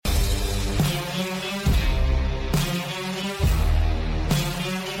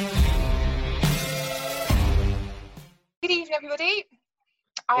evening, everybody.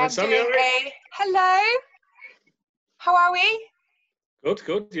 Hello, I am Sammy, doing all right? a hello. How are we?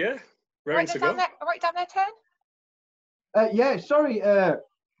 Good, yeah. Raring Right to down go. there, right down there, turn. Yeah, sorry. I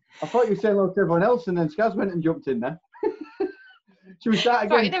thought you were saying hello to everyone else, and then Skaz went and jumped in there. Should we start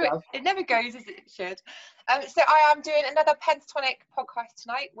Sorry, again, Skaz? it never goes as it should. So I am doing another Pentatonic podcast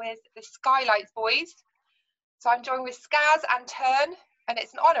tonight with the Skylights boys. So I'm joined with Skaz and Turn, and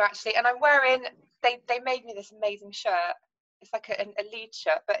it's an honour actually. And I'm wearing. They made me this amazing shirt. It's like a lead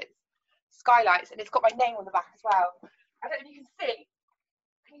shirt, but it's Skylights, and it's got my name on the back as well. I don't know if you can see.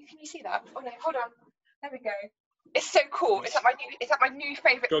 Can you see that? Oh no, hold on. There we go. It's so cool. It's like my new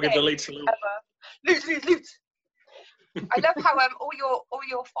favourite Go thing give the lead salute. ever. Loot. I love how all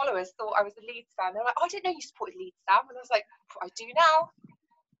your followers thought I was a Leeds fan. They're like, oh, I didn't know you supported Leeds, Sam. And I was like, I do now.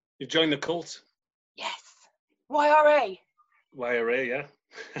 You've joined the cult. Yes. YRA. YRA, yeah.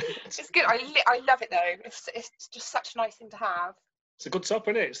 It's good. I love it though. It's just such a nice thing to have. It's a good top,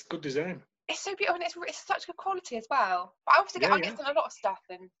 isn't it? It's good design. It's so beautiful, and it's such good quality as well. But I also get a lot of stuff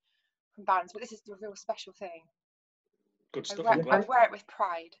from bands, but this is the real special thing. Good stuff. I wear it with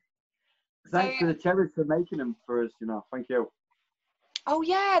pride. Thanks to the Cherries for making them for us, Thank you. Oh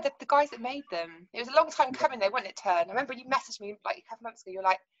yeah, the guys that made them. It was a long time coming though, wasn't it, Turn? I remember you messaged me like a couple months ago. You're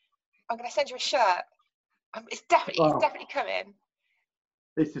like, I'm going to send you a shirt. It's definitely coming.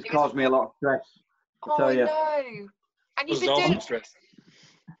 This has caused me a lot of stress. I know. And you've been doing stress.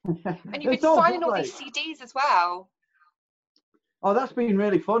 And you've been signing all these CDs as well. Oh, that's been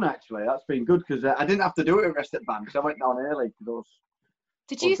really fun actually. That's been good because I didn't have to do it at Rest at Band, so I went down early.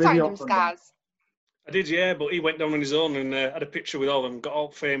 Did you sign them, Skaz? I did, yeah, but he went down on his own and had a picture with all of them, got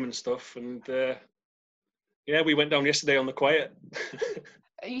all fame and stuff, and yeah, we went down yesterday on the quiet.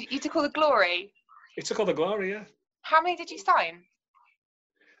 You took all the glory? He took all the glory, yeah. How many did you sign?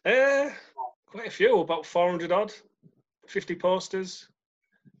 Quite a few, about 400 odd, 50 posters,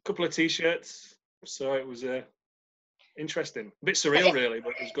 a couple of T-shirts, so it was interesting. A bit surreal, really,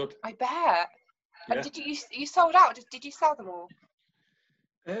 but it was good. I bet. Yeah. And did you sold out? Did you sell them all?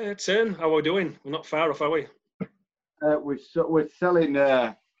 Turn, how are we doing? We're not far off, are we? We're selling.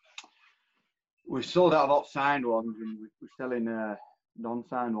 We've sold out of all signed ones, and we're selling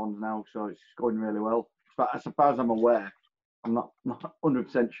non-signed ones now, so it's going really well. But as far as I'm aware, I'm not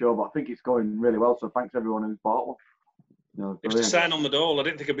 100% sure, but I think it's going really well. So thanks everyone who's bought one. It was a sign on the door. I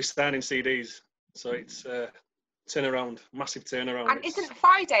didn't think I'd be signing CDs, so it's turnaround, massive turnaround. And isn't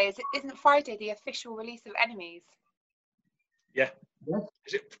Friday the official release of Enemies? Yeah. Yes.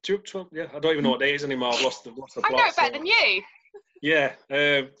 Is it 12? Yeah, I don't even know what day it is anymore. I've lost the plot. I know it better than you. Yeah,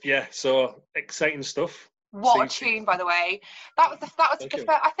 yeah. So exciting stuff. What a tune, by the way. That was the first.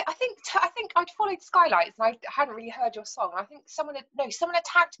 I think I'd followed Skylights and I hadn't really heard your song. I think someone had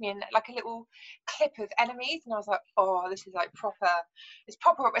tagged me in like a little clip of Enemies, and I was like, oh, this is like proper. It's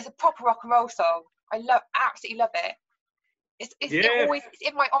a proper rock and roll song. Absolutely love it. It's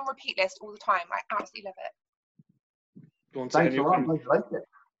in my on repeat list all the time. I absolutely love it. Thanks a lot. I like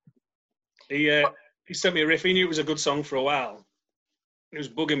it. He sent me a riff. He knew it was a good song for a while. He was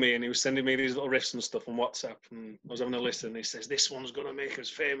bugging me and he was sending me these little riffs and stuff on WhatsApp, and I was having a listen. He says, this one's going to make us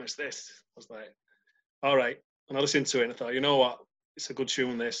famous, this. I was like, all right. And I listened to it and I thought, you know what? It's a good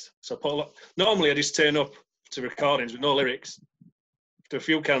tune, this. So normally I just turn up to recordings with no lyrics, do a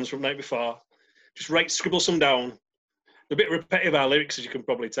few cans from the night before, just scribble some down. A bit repetitive, our lyrics, as you can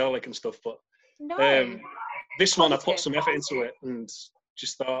probably tell, and stuff, but this one I put some effort into it and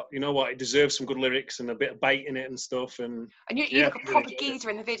just thought, you know what, it deserves some good lyrics and a bit of bite in it and stuff. And you look a proper geezer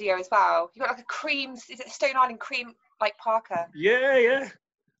in the video as well. You got like a cream, is it Stone Island cream like Parker? Yeah.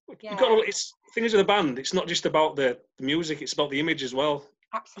 Things with the band, it's not just about the music, it's about the image as well.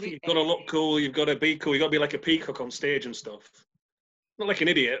 Absolutely. You've got to look cool, you've got to be cool, you've got to be like a peacock on stage and stuff. Not like an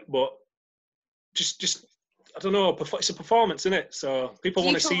idiot, but just I don't know, it's a performance, isn't it? So people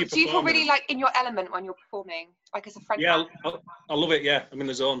want to see you perform. Do you feel really like in your element when you're performing, like as a friend? Yeah, I love it, yeah. I'm in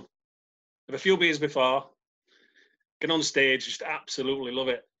the zone. Have a few beers before, get on stage, just absolutely love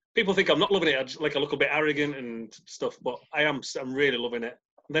it. People think I'm not loving it, I look a bit arrogant and stuff, but I'm really loving it.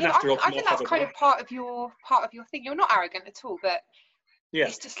 And then I think that's kind of part of your thing. You're not arrogant at all, but yeah,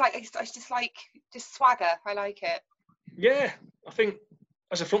 it's just swagger. I like it. Yeah, I think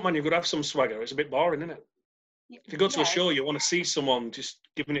as a frontman you've got to have some swagger. It's a bit boring, isn't it? If you go to a show, you want to see someone just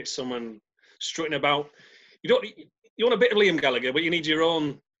giving it someone strutting about. You want a bit of Liam Gallagher, but you need your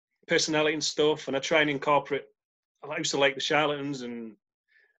own personality and stuff. And I try and incorporate. I used to like the Charlatans and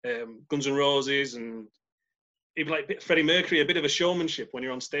Guns N' Roses and even like Freddie Mercury, a bit of a showmanship when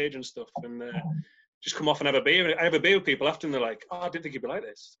you're on stage and stuff. And just come off and have a beer. I have a beer with people after, and they're like, "Oh, I didn't think you'd be like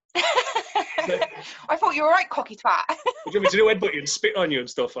this." I thought you were right, cocky twat. Do you want me to do headbutt you and spit on you and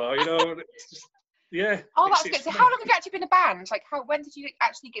stuff? Or, you know, it's just, yeah. Oh, that's good. So how long have you actually been a band? Like, when did you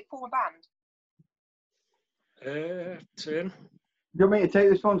actually form a band? Turn. Do you want me to take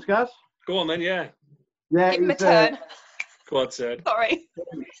this one, Skaz? Go on then, yeah. Yeah. Give him a turn. Go on, turn. Sorry.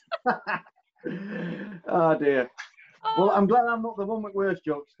 Oh dear. Well, I'm glad I'm not the one with worse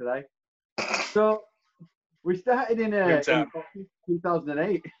jokes today. So we started in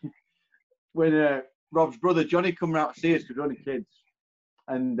 2008 when Rob's brother Johnny come round to see us because we're only kids,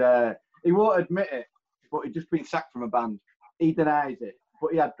 and he won't admit it, but he'd just been sacked from a band. He denies it,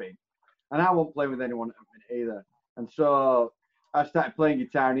 but he had been, and I won't play with anyone at the minute either. And so I started playing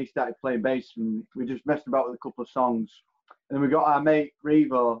guitar and he started playing bass, and we just messed about with a couple of songs. And then we got our mate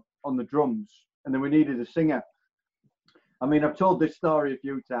Revo on the drums, and then we needed a singer. I mean, I've told this story a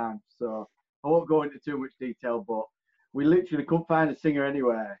few times, so I won't go into too much detail, but we literally couldn't find a singer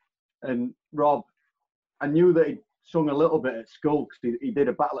anywhere. And Rob, I knew that he'd sung a little bit at school because he did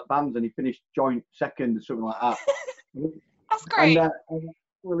a battle at bands and he finished joint second or something like that. That's great.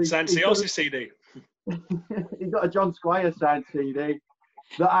 And, signed Seos's CD. He got a John Squire signed CD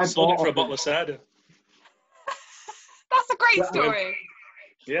that I sold bought it for a bottle of cider. That's a great story.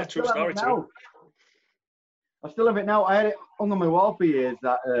 Yeah, true story too. I still have it now. I had it hung on my wall for years,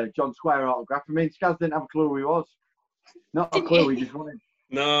 that John Squire autograph. I mean, Skaz didn't have a clue who he was. Not a clue, he just wanted.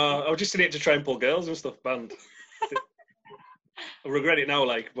 No, I was just in it to try and pull girls and stuff, band. I regret it now,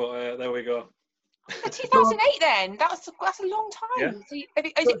 but there we go. 2008 then? That's a long time. Yeah. So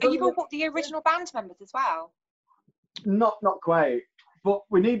have you all got the original band members as well? Not quite. But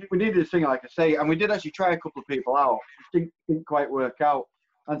we needed a singer, like I say, and we did actually try a couple of people out. It didn't quite work out.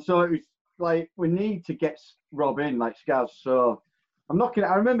 And so it was like, we need to get Rob in, like Skaz. So I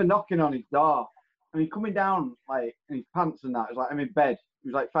remember knocking on his door, and he coming down like in his pants and that. It was like, I'm in bed. It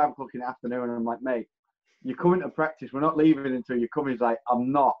was like 5 o'clock in the afternoon, and I'm like, mate, you're coming to practice. We're not leaving until you come. He's like,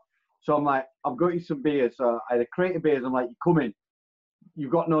 I'm not. So I'm like, I've got you some beers. So I had a crate of beers. I'm like, you're coming.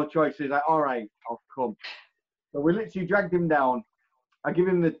 You've got no choice. He's like, all right, I'll come. So we literally dragged him down. I give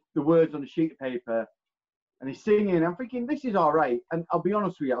him the words on a sheet of paper, and he's singing. I'm thinking, this is all right. And I'll be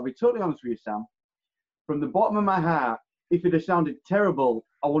honest with you. I'll be totally honest with you, Sam. From the bottom of my heart, if it had sounded terrible,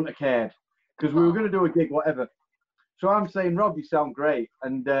 I wouldn't have cared, because we were going to do a gig, whatever. So I'm saying, Rob, you sound great.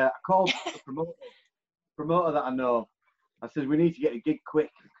 And I called the promoter that I know. I said, we need to get a gig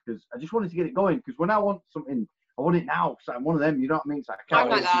quick, because I just wanted to get it going. Because when I want something, I want it now. So I'm one of them, you know what I mean? So I can't I'm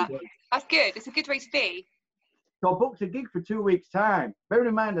like that. That's good. It's a good way to be. So I booked a gig for 2 weeks' time. Bearing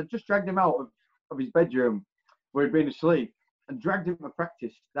in mind, I just dragged him out of his bedroom where he'd been asleep and dragged him to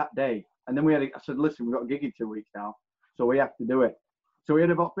practice that day. And then I said, listen, we've got a gig in 2 weeks now, so we have to do it. So we had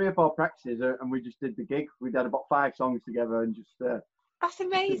about 3 or 4 practices, and we just did the gig. We'd had about 5 songs together and just... That's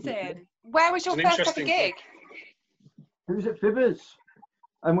amazing. Where was your first ever gig? It was at Fibbers.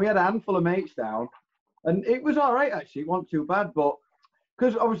 And we had a handful of mates down. And it was all right, actually. It wasn't too bad, but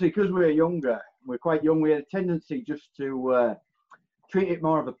because we were younger, we're quite young, we had a tendency just to treat it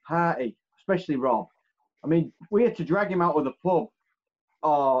more of a party, especially Rob. I mean, we had to drag him out of the pub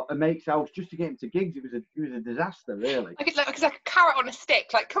or a mate's house just to get him to gigs. It was a disaster, really. Like it's like a carrot on a stick.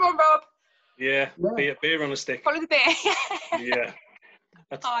 Like, come on, Rob. Yeah. Beer on a stick. Follow the beer. Yeah.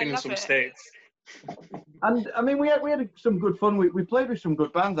 That's in some states. And I mean, we had some good fun. We played with some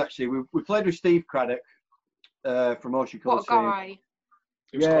good bands, actually. We played with Steve Craddock from Ocean Coast. What a guy.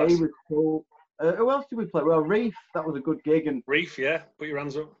 He was cool. Who else did we play? Well, Reef, that was a good gig. And Reef, yeah. Put your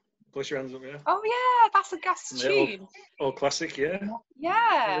hands up. Push your hands up, yeah. Oh, yeah. That's a gas tune. Old classic, yeah.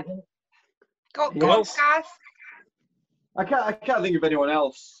 Yeah. Go on, guys. I can't think of anyone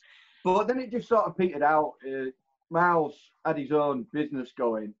else. But then it just sort of petered out. Miles had his own business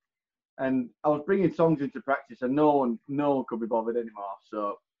going. And I was bringing songs into practice, and no one could be bothered anymore.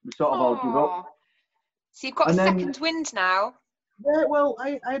 So we sort of all give up. So you've got a second wind now. Yeah, well,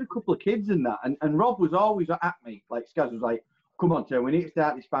 I had a couple of kids in that, and Rob was always at me. Like, Skaz was like, come on, Tim, we need to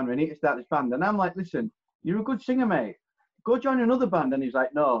start this band. And I'm like, listen, you're a good singer, mate. Go join another band. And he's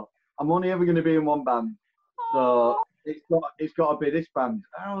like, no, I'm only ever going to be in one band. So it's got to be this band.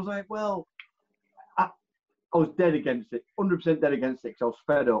 And I was like, well, I was dead against it, 100% dead against it, because I was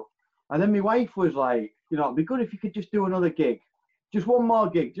fed up. And then my wife was like, it'd be good if you could just do another gig. Just one more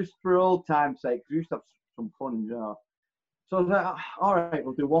gig, just for old time's sake, because we used to have some fun, So I was like, all right,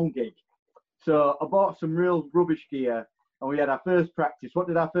 we'll do one gig. So I bought some real rubbish gear, and we had our first practice. What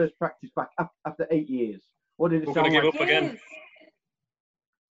did our first practice back after 8 years? What did it sound like? We're going to give up again.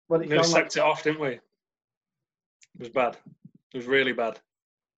 Well, we sacked it off, didn't we? It was bad. It was really bad.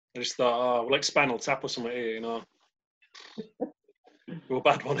 I just thought, we're like Spinal Tap or something here, We were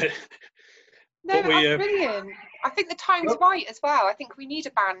bad, wasn't it? No, But we, that's brilliant. I think the time's right as well. I think we need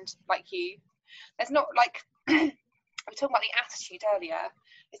a band like you. There's not like we were talking about the attitude earlier.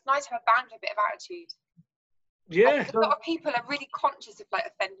 It's nice to have a band with a bit of attitude. yeah. A lot of people are really conscious of like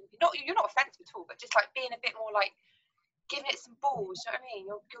offending. You're not offensive at all, but just like being a bit more like giving it some balls. You know what I mean?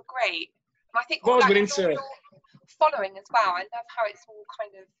 You're great. And I think all that your following as well. I love how it's all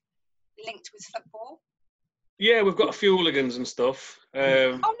kind of linked with football. Yeah, we've got a few hooligans and stuff. Oh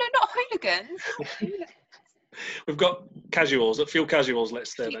no, not hooligans. We've got casuals, a few casuals,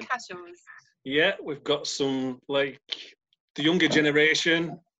 let's say then. Casuals. Yeah, we've got some like the younger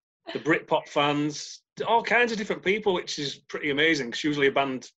generation, the Britpop fans, all kinds of different people, which is pretty amazing. Because usually a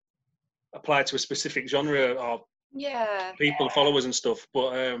band apply to a specific genre or people, followers and stuff.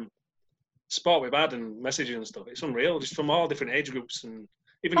 But sport we've had and messaging and stuff, it's unreal. Just from all different age groups and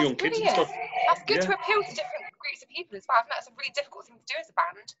even young kids and stuff. That's good to appeal to different groups of people as well. I think that's a really difficult thing to do as a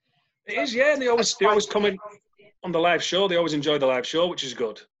band. It is, yeah. And they always comment on the live show. They always enjoy the live show, which is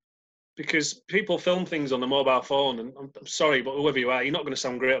good. Because people film things on the mobile phone, and I'm sorry, but whoever you are, you're not going to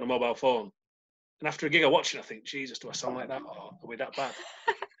sound great on a mobile phone. And after a gig I watch it, I think, Jesus, do I sound like that? Or are we that bad?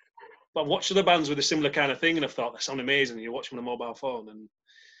 But I've watched other bands with a similar kind of thing, and I've thought, they sound amazing. You watch them on a mobile phone.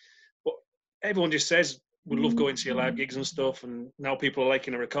 But everyone just says, we love going to your live gigs and stuff, and now people are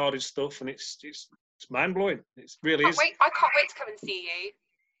liking the recorded stuff, and it's mind-blowing. It really is. I can't wait to come and see you.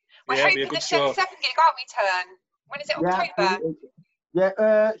 We're Yeah, hoping the Shed 7 gig, aren't we, Turn? When is it, October?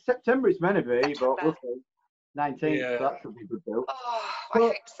 Yeah, September it's meant to be, but we'll see. 19th, Yeah. so that should be a good deal. Oh, I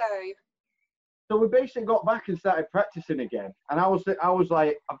hope so. So we basically got back and started practicing again, and I was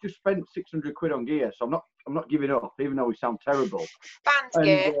like, I've just spent 600 quid on gear, so I'm not giving up, even though we sound terrible. Band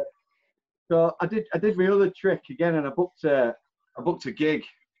gear. So I did my other trick again, and I booked a gig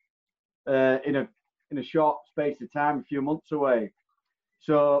in a short space of time, a few months away.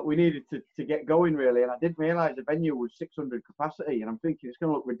 So we needed to get going really, and I didn't realise the venue was 600 capacity, and I'm thinking it's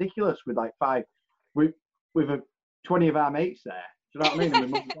going to look ridiculous with like with 20 of our mates there. Do you know what I mean?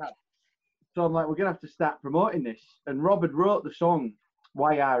 And my mum and dad. So I'm like, we're going to have to start promoting this. And Rob had wrote the song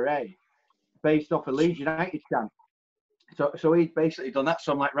YRA based off a Leeds United chant. So he'd basically done that.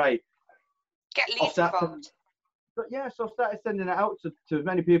 So I'm like, right. Get Leeds involved. So I started sending it out to as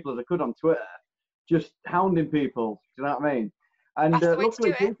many people as I could on Twitter, just hounding people. Do you know what I mean? And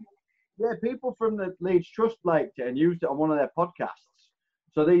luckily, people from the Leeds Trust liked it and used it on one of their podcasts.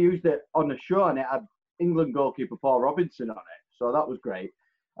 So they used it on the show, and it had England goalkeeper Paul Robinson on it. So that was great.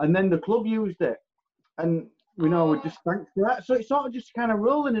 And then the club used it, and we just thanked for that. So it's sort of just kind of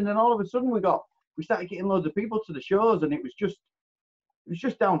rolling, and then all of a sudden we started getting loads of people to the shows, and it was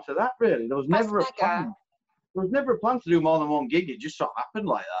just down to that really. There was never a plan. There was never a plan to do more than one gig. It just sort of happened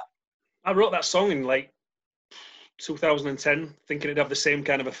like that. I wrote that song in like 2010, thinking it'd have the same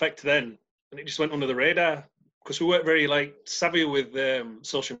kind of effect then, and it just went under the radar because we weren't very like savvy with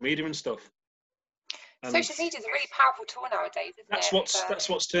social media and stuff. And social media is a really powerful tool nowadays, isn't it? That's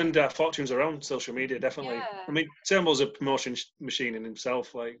what's turned our fortunes around. Social media, definitely. Yeah. I mean, Turnbull's a promotion machine in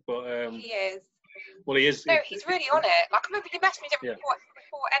himself, like, but he is. Well, he is. No, he's really on it. Like, I remember you messaged me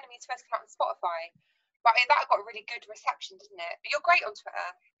before Enemies first came out on Spotify, but that got a really good reception, didn't it? But you're great on Twitter.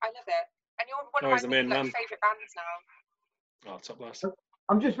 I love it, and you're one of my favourite bands now. Oh, top class.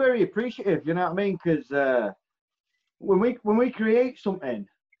 I'm just very appreciative. You know what I mean? Because when we create something,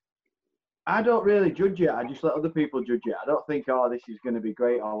 I don't really judge it. I just let other people judge it. I don't think, oh, this is going to be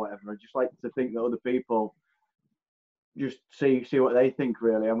great or whatever. I just like to think that other people just see what they think,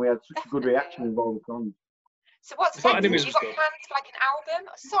 really. And we had such a good reaction with all the songs. So what's next? Have you got plans for like an album?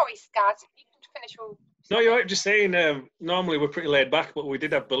 Sorry, Skaz, you can finish your... No, you're right. Just saying, normally we're pretty laid back, but we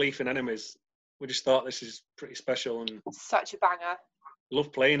did have belief in Enemies. We just thought this is pretty special and... Such a banger.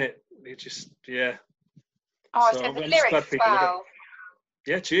 Love playing it. It just, yeah. Oh, so and the lyrics as well.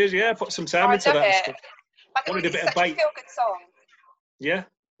 Yeah, cheers. Yeah, put some time into that. And stuff. Like, wanted a bit of bite. Feel-good song. Yeah.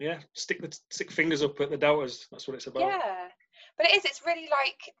 Stick fingers up at the doubters. That's what it's about. Yeah, but it is. It's really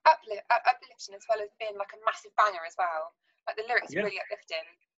like uplifting as well as being like a massive banger as well. Like the lyrics are really uplifting.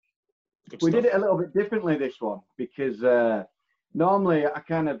 We did it a little bit differently this one because normally I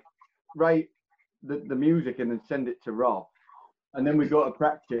kind of write the music and then send it to Rob, and then we go to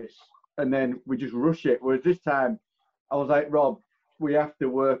practice and then we just rush it. Whereas this time I was like, Rob, we have to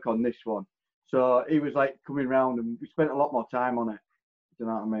work on this one. So he was like coming round and we spent a lot more time on it. Do you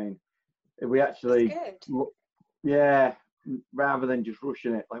know what I mean? We actually, rather than just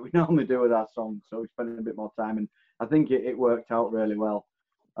rushing it like we normally do with our songs. So we spent a bit more time, and I think it worked out really well.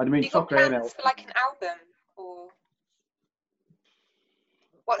 I mean, you got plans for like an album or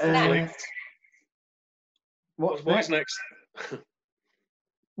what's next? What's next?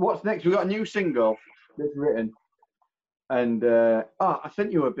 what's next? We've got a new single that's written. And I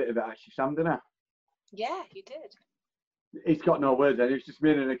sent you a bit of it actually, Sam, didn't I? Yeah, you did. It's got no words in it. It's just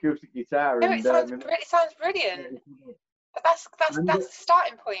me and an acoustic guitar. No, and, it sounds brilliant. But that's the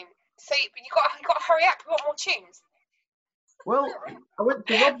starting point. So you got to hurry up. We want more tunes. Well, I went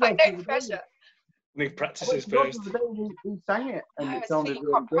to Rob's. Like no pressure. Need practices first. He sang it, and it sounded you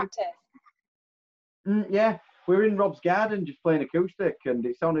really can't good. practice. Yeah, we were in Rob's garden just playing acoustic, and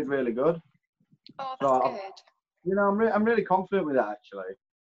it sounded really good. Oh, that's good. You know, I'm really confident with that actually.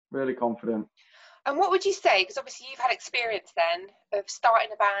 Really confident. And what would you say? Because obviously you've had experience then of starting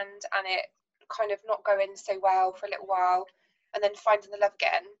a band and it kind of not going so well for a little while, and then finding the love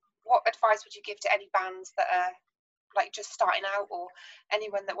again. What advice would you give to any bands that are like just starting out, or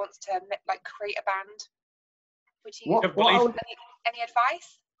anyone that wants to like create a band? Would you any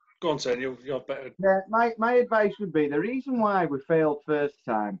advice? Go on, Sam. You're better. Yeah, my advice would be the reason why we failed first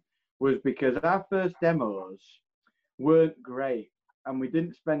time was because our first demos weren't great and we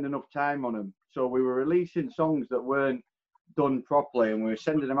didn't spend enough time on them. So we were releasing songs that weren't done properly and we were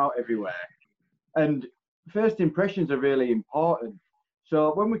sending them out everywhere. And first impressions are really important.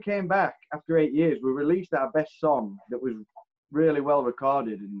 So when we came back after 8 years, we released our best song that was really well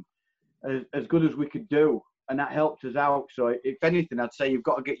recorded and as good as we could do. And that helped us out. So if anything, I'd say you've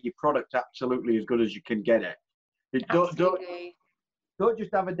got to get your product absolutely as good as you can get it. Don't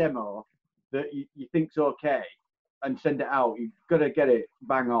just have a demo that you think's okay and send it out. You've got to get it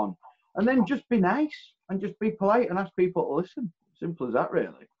bang on. And then just be nice and just be polite and ask people to listen. Simple as that,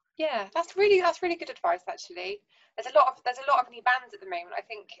 really. Yeah, that's really good advice actually. There's a lot of new bands at the moment. I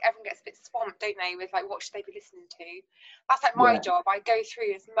think everyone gets a bit swamped, don't they, with like what should they be listening to. That's like my job. I go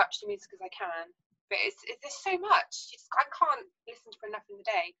through as much new music as I can, but there's so much. I can't listen to enough in the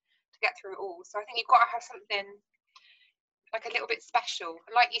day to get through it all. So I think you've got to have something like a little bit special.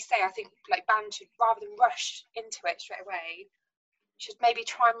 And like you say, I think like bands should, rather than rush into it straight away, should maybe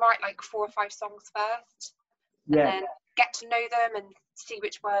try and write like 4 or 5 songs first, and then get to know them and see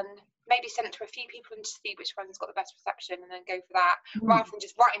which one. Maybe send it to a few people and just see which one's got the best reception, and then go for that, rather than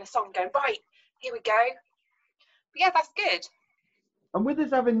just writing a song and going, right, here we go. But yeah, that's good. And with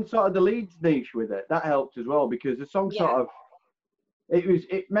us having sort of the Leeds niche with it, that helped as well, because the song sort of,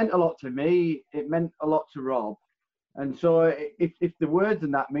 it meant a lot to me, it meant a lot to Rob. And so if the words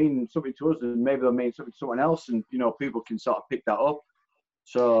and that mean something to us, then maybe they'll mean something to someone else, and you know, people can sort of pick that up.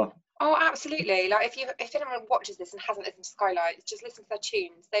 So oh, absolutely. Like if anyone watches this and hasn't listened to Skylights, just listen to their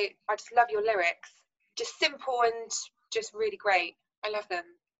tunes. I just love your lyrics. Just simple and just really great. I love them.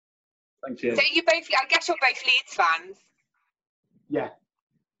 Thank you. So I guess you're both Leeds fans. Yeah.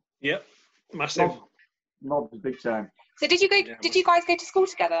 Yep. Massive. Rob's big time. So did you guys go to school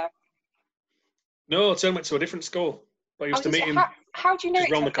together? No, Tim went to a different school. I used to meet him. How do you know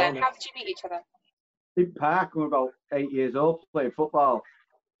each other? How did you meet each other? In Park, we were about 8 years old, playing football.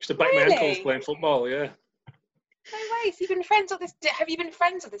 Used to bite my ankles playing football, yeah. No way. So you've been friends all this. Have you been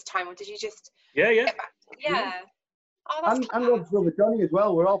friends all this time, or did you just? Yeah. Yeah. Oh, that's and Rob's brother Johnny as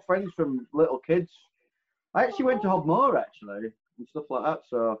well. We're all friends from little kids. I actually went to Hogmore actually and stuff like that.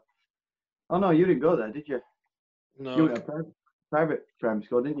 So, oh no, you didn't go there, did you? No. You went to private primary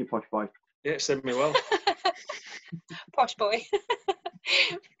school, didn't you, posh boy? Yeah, it served me well. Posh boy.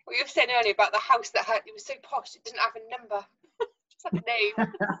 What you were saying earlier about the house it was so posh, it didn't have a number. Just had a name.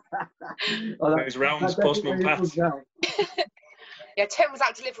 It was Rounds Postman Path. Yeah, Tim was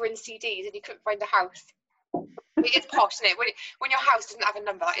out delivering CDs and he couldn't find a house. It is posh, isn't it? When your house doesn't have a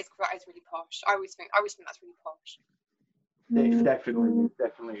number, that is really posh. I always think that's really posh. It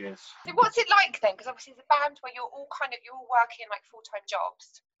definitely is. So what's it like then? Because obviously it's a band where you're all working like full-time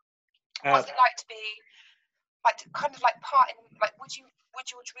jobs. What's it like to be like kind of like part in, like would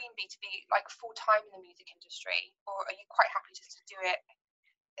your dream be to be like full-time in the music industry, or are you quite happy just to do it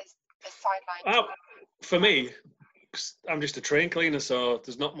as a sideline? For me, I'm just a train cleaner, so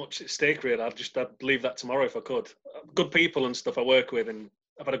there's not much at stake really. I'd leave that tomorrow if I could. Good people and stuff I work with, and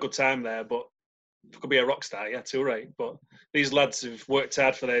I've had a good time there, but if I could be a rock star, yeah, too right. But these lads have worked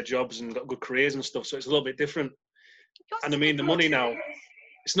hard for their jobs and got good careers and stuff, so it's a little bit different. And I mean, the money now,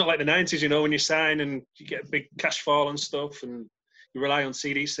 it's not like the 90s, you know, when you sign and you get a big cash fall and stuff and you rely on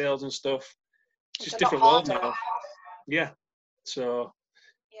CD sales and stuff. It's just a different world now. Yeah. So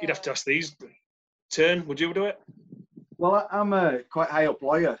you'd have to ask these. Turn, would you do it? Well, I'm a quite high up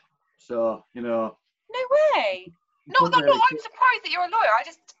lawyer, so, you know. No way. No, I'm surprised that you're a lawyer.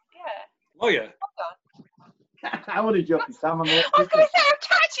 Lawyer? I would have jumped Sam. I was going to say, I'm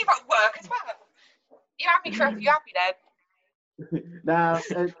chatting to you about work as well. You happy, Chris? You happy then? Nah,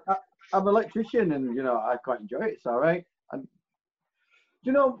 I'm an electrician and, you know, I quite enjoy it. It's all right.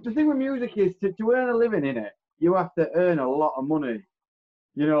 you know, the thing with music is to earn a living in it, you have to earn a lot of money,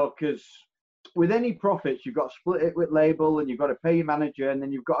 you know, because with any profits, you've got to split it with label and you've got to pay your manager and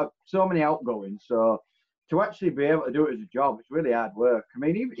then you've got so many outgoings. So to actually be able to do it as a job, it's really hard work. I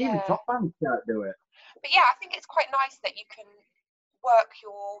mean, even top bands can't do it. But yeah, I think it's quite nice that you can work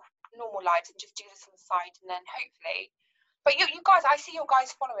your normal lives and just do this on the side and then hopefully. But you guys, I see your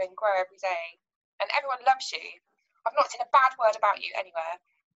guys following grow every day and everyone loves you. I've not seen a bad word about you anywhere.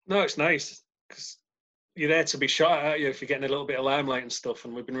 No, it's nice because you're there to be shot at, aren't you, if you're getting a little bit of limelight and stuff.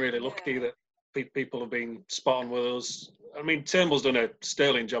 And we've been really lucky that people have been spot on with us. I mean, Turnbull's done a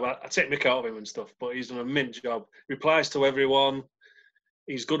sterling job. I take Mick out of him and stuff, but he's done a mint job. Replies to everyone.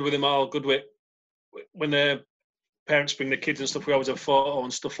 He's good with them all. Good with when their parents bring the kids and stuff. We always have photo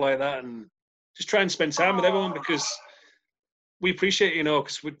and stuff like that, and just try and spend time with everyone because we appreciate, you know,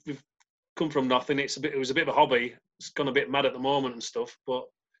 because we've come from nothing. It was a bit of a hobby. It's gone a bit mad at the moment and stuff, but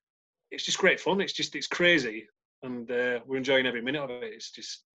it's just great fun. It's crazy, and we're enjoying every minute of it. It's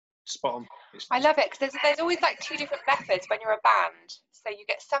just spot on. I love it because there's always like two different methods when you're a band. So you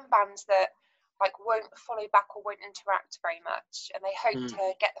get some bands that like won't follow back or won't interact very much, and they hope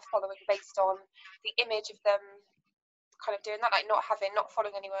to get the following based on the image of them kind of doing that, like not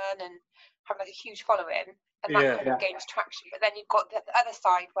following anyone and having like a huge following, and that kind of gains traction. But then you've got the other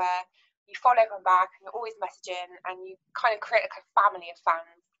side where you follow everyone back and you're always messaging and you kind of create like a family of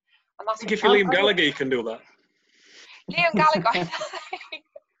fans. And that's I think if you're Liam Gallagher, you can do that. Liam Gallagher.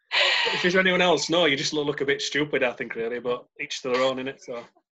 If there's anyone else, no, you just look a bit stupid, I think, really, but each to their own, innit? So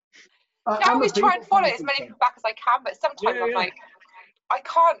I always try and follow as many people back as I can, but sometimes I'm like, I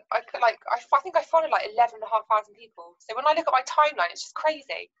can't. I think I follow like 11,500 people. So when I look at my timeline, it's just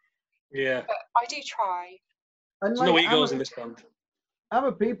crazy. Yeah. But I do try. And there's no egos in this band. I'm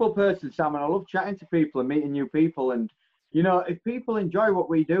a people person, Sam, and I love chatting to people and meeting new people. And, you know, if people enjoy what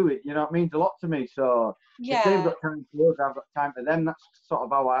we do, it means a lot to me. So if they've got time for us, I've got time for them. That's sort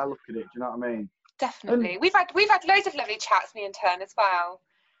of how I look at it. Do you know what I mean? Definitely. We've had loads of lovely chats, me and Turn, as well.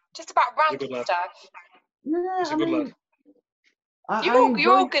 Just about random stuff. Yeah, He's a good lad.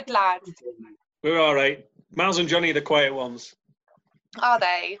 You're all good lads. We're all right. Miles and Johnny are the quiet ones. Are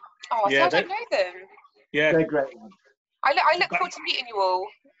they? Oh, I don't know them. Yeah. They're great ones. I look forward to meeting you all.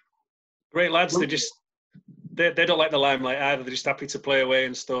 Great lads. They don't like the limelight either. They're just happy to play away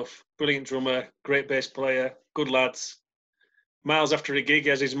and stuff. Brilliant drummer, great bass player, good lads. Miles, after a gig,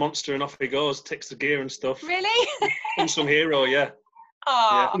 has his monster and off he goes, takes the gear and stuff. Really? Unsung hero, yeah.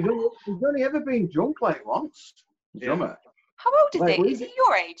 Oh. Yeah. He's only ever been drunk like once. Drummer. How old is he? Is he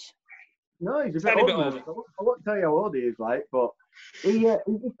your age? No, he's a bit older. I won't tell you how old he is, like, but he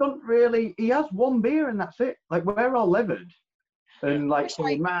just doesn't really. He has one beer and that's it. Like, we're all levered, and like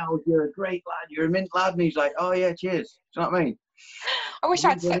saying, "Miles, you're a great lad. You're a mint lad," and he's like, "Oh yeah, cheers." Do you know what I mean? I wish I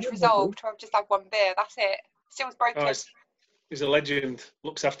had such resolve to have just had one beer. That's it. Still's broken. Oh, he's a legend.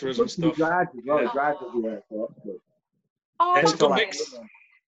 Looks after us and stuff. He drives as well. He drives everywhere. Oh, it's a good mix.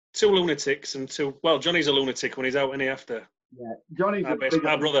 Two lunatics and Johnny's a lunatic when he's out and after. Yeah, Johnny's my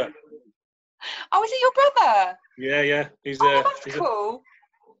brother. Oh, is it your brother? Yeah. He's cool.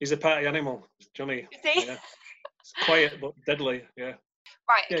 He's a party animal, Johnny. Is he? Yeah. It's quiet but deadly, yeah.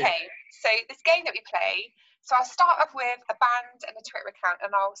 Right, okay. So this game that we play, so I'll start off with a band and a Twitter account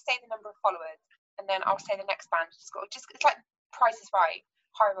and I'll say the number of followers and then I'll say the next band. It's like Price is Right,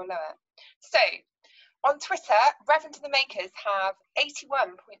 higher or lower. So on Twitter, Reverend to the Makers have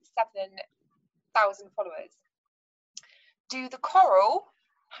 81.7 thousand followers. Do the Coral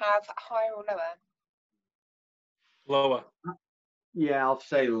have higher or lower? Lower. Yeah, I'll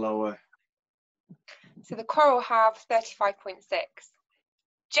say lower. So the Coral have 35.6.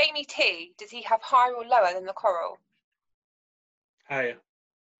 Jamie T, does he have higher or lower than the Coral? Higher.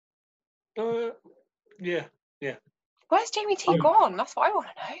 Yeah. Where's Jamie T gone? That's what I want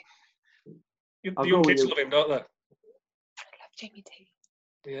to know. The young kids love him, don't they? I love Jamie T.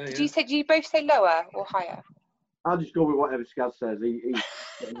 Yeah, Did you both say lower or higher? I'll just go with whatever Scaz says.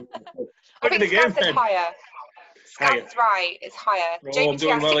 I think Scaz said higher. Scaz right, it's higher. Jamie T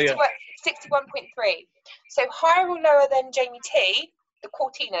has 61.3. So higher or lower than Jamie T, the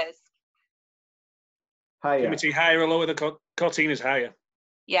Cortinas? Higher. Jamie T higher or lower than Cortinas? Higher.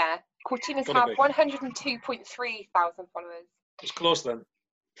 Yeah. Cortinas have 102.3 thousand followers. It's close then.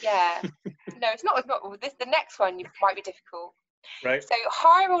 Yeah. No, it's not. The next one might be difficult. Right. So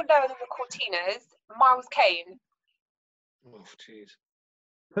higher or lower than the Cortinas, Miles Kane? Oh, jeez.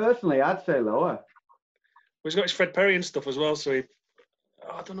 Personally, I'd say lower. He's got his Fred Perry and stuff as well, so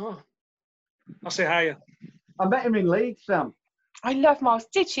I don't know. I'll say higher. I met him in Leeds, Sam. I love Miles.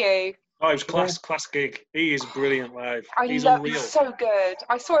 Did you? Oh, it was class gig. He is brilliant live. He's He's unreal. so good.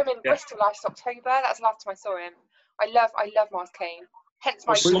 I saw him in Bristol last October. That's the last time I saw him. I love Miles Kane. Hence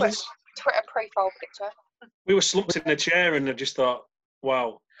my Twitter profile picture. We were slumped in a chair and I just thought,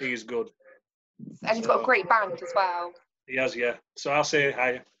 wow, he is good. And he's got a great band as well. He has, yeah. So I'll say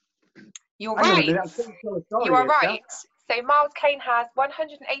hi. You're right. You are right. So Miles Kane has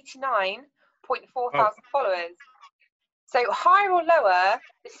 189.4 thousand followers. So higher or lower,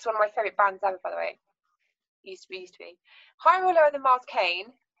 this is one of my favourite bands ever, by the way. Used to be. Higher or lower than Miles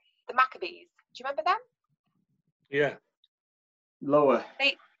Kane, the Maccabees. Do you remember them? Yeah. Lower.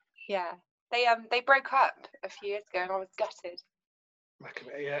 They broke up a few years ago and I was gutted.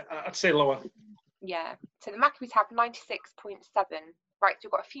 Maccabee, yeah, I'd say lower. Yeah. So the Maccabees have 96.7. Right, so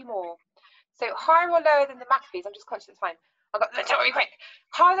we've got a few more. So higher or lower than the Maccabees, I'm just conscious of time. I've got the really quick.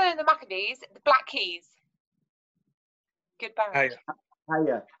 Higher than the Maccabees, the Black Keys. Good band.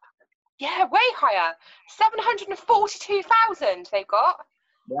 Higher. Yeah, way higher. 742,000 they've got.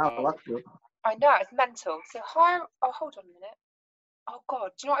 Yeah, well, that's good. I know, it's mental. So higher. Oh, hold on a minute. Oh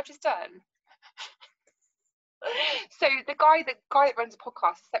God, do you know what I've just done? So the guy that runs the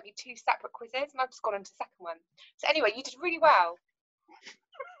podcast sent me 2 separate quizzes, and I've just gone into the second one. So anyway, you did really well.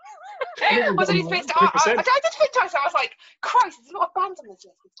 I was only supposed to. I did think twice. I was like, Christ, there's a lot of bands on this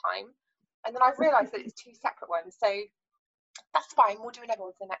list this time, and then I realised that it's 2 separate ones. So that's fine. We'll do another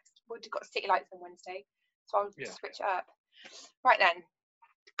one for the next. We've got City Lights on Wednesday, so I'll switch it up. Right then,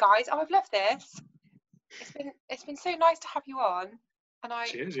 guys. Oh, I've loved this. It's been so nice to have you on, and I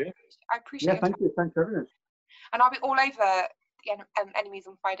appreciate. Yeah, thank you. Thanks for having us. And I'll be all over the Enemies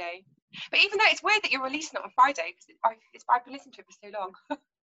on Friday. But even though it's weird that you're releasing it on Friday, because I've been listening to it for so long.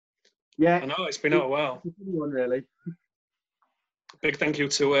 Yeah, I know, it's been out a while. Really. Big thank you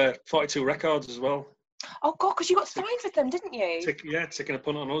to 42 Records as well. Oh God, because you got signed with them, didn't you? Taking a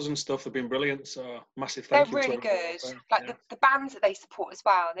punt on us and stuff. They've been brilliant. So massive thank you. They're really good. The bands that they support as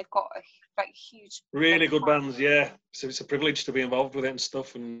well. They've got a huge. Really good bands, yeah. So it's a privilege to be involved with it and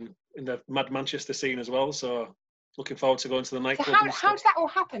stuff, and in the Mad Manchester scene as well. So looking forward to going to the nightclub. So how did that all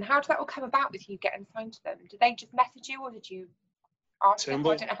happen? How did that all come about with you getting signed to them? Did they just message you, or did you ask them?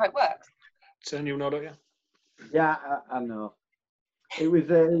 I don't know how it works. Turn, you know, don't you? Yeah, I know. It was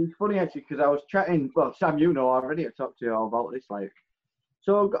funny actually because I was chatting. Well, Sam, you know already. I talked to you all about this.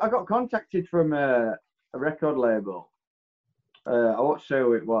 So I got contacted from a record label. I won't say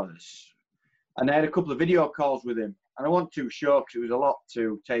who it was, and I had a couple of video calls with him. And I wasn't too sure because it was a lot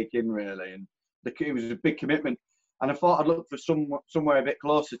to take in really, and it was a big commitment. And I thought I'd look for somewhere a bit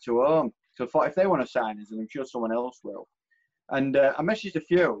closer to home. So I thought if they want to sign us, then I'm sure someone else will. And I messaged a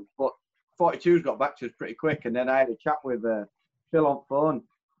few, but 42's got back to us pretty quick. And then I had a chat with Phil on phone,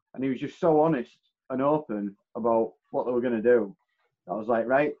 and he was just so honest and open about what they were going to do. I was like,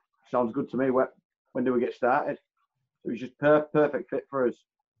 right, sounds good to me. When do we get started? It was just perfect fit for us.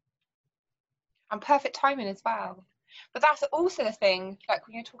 And perfect timing as well. But that's also the thing, like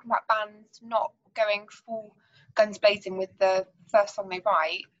when you're talking about bands not going full guns blazing with the first song they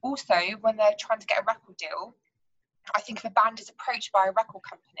write, also when they're trying to get a record deal, I think if a band is approached by a record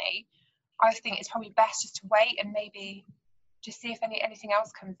company, I think it's probably best just to wait and maybe just see if anything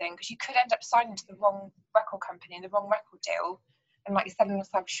else comes in, because you could end up signing to the wrong record company and the wrong record deal, and like you're selling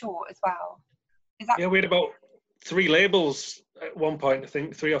yourself short as well. Yeah, we had about 3 labels at one point, I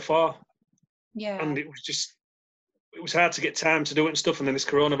think 3 or 4. Yeah. And it was hard to get time to do it and stuff, and then this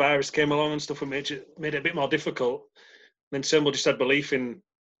coronavirus came along and stuff and made it a bit more difficult. And then Turnbull just had belief in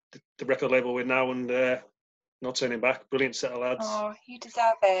the record label we're now, and not turning back. Brilliant set of lads. Oh, you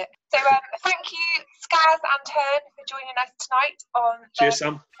deserve it. So thank you, Skaz and Turn, for joining us tonight on the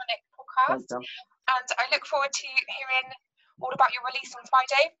Tonic podcast. Thanks, and I look forward to hearing all about your release on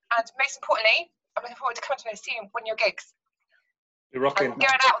Friday, and most importantly, I'm looking forward to coming to see you when your gigs. You're rocking. And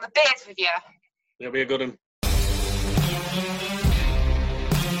going out on the beers with you. It'll be a good one.